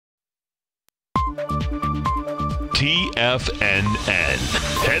TFNN.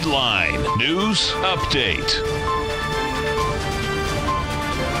 Headline News Update.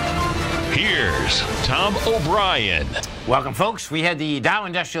 Here's Tom O'Brien. Welcome, folks. We had the Dow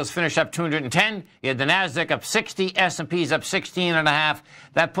Industrials finish up 210. You had the NASDAQ up 60. S&P's up 16.5.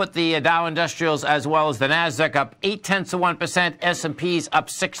 That put the Dow Industrials as well as the NASDAQ up 0.8%. S&P's up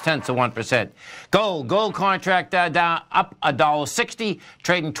 0.6%. Gold contract down up $1.60,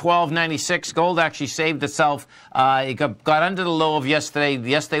 trading $12.96. Gold actually saved itself. It got under the low of yesterday.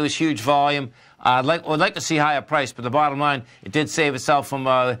 Yesterday was huge volume. Would like to see higher price, but the bottom line, it did save itself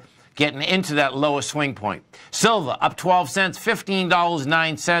from getting into that lower swing point. Silver up 12 cents,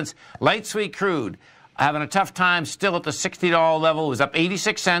 $15.09. Light sweet crude having a tough time, still at the $60 level. It was up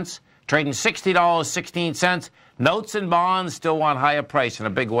 86 cents, trading $60.16. Notes and bonds still want higher price in a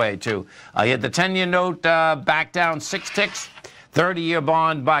big way, too. You had the 10-year note back down 6 ticks. 30-year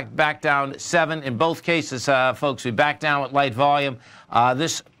bond back down 7. In both cases, folks, we back down with light volume.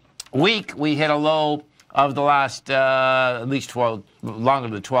 This week, we hit a low of the last at least 12, longer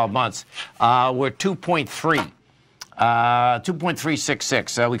than 12 months. We're 2.3.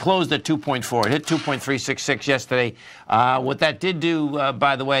 2.366. We closed at 2.4. It hit 2.366 yesterday. What that did do,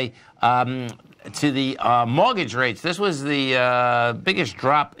 by the way, to the mortgage rates, this was the biggest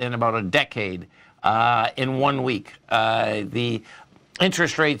drop in about a decade in 1 week. The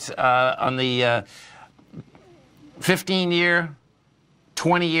interest rates on the 15-year,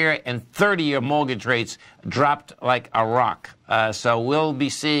 20-year, and 30-year mortgage rates dropped like a rock. So we'll be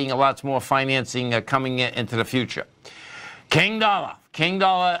seeing a lot more financing coming into the future. King dollar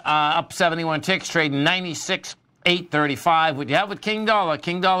up 71 ticks, trading 96.835. What you have with King dollar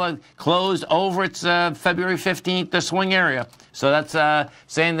closed over its February 15th the swing area. So that's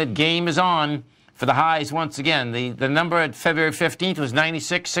saying that game is on for the highs once again. The number at February 15th was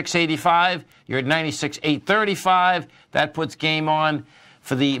 96.685. You're at 96.835. That puts game on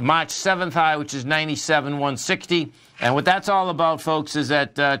for the March 7th high, which is 97.160. And what that's all about, folks, is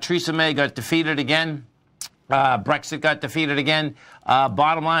that Theresa May got defeated again. Brexit got defeated again.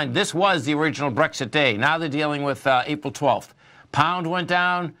 Bottom line, this was the original Brexit day. Now they're dealing with April 12th. Pound went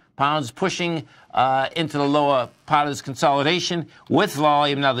down. Pound's pushing into the lower part of this consolidation with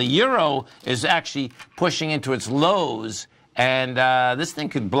volume. Now the euro is actually pushing into its lows, and this thing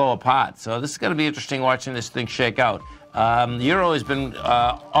could blow apart. So this is going to be interesting watching this thing shake out. The euro has been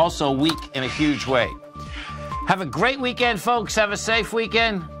also weak in a huge way. Have a great weekend, folks. Have a safe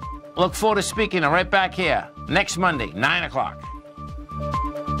weekend. Look forward to speaking right back here next Monday, 9 o'clock.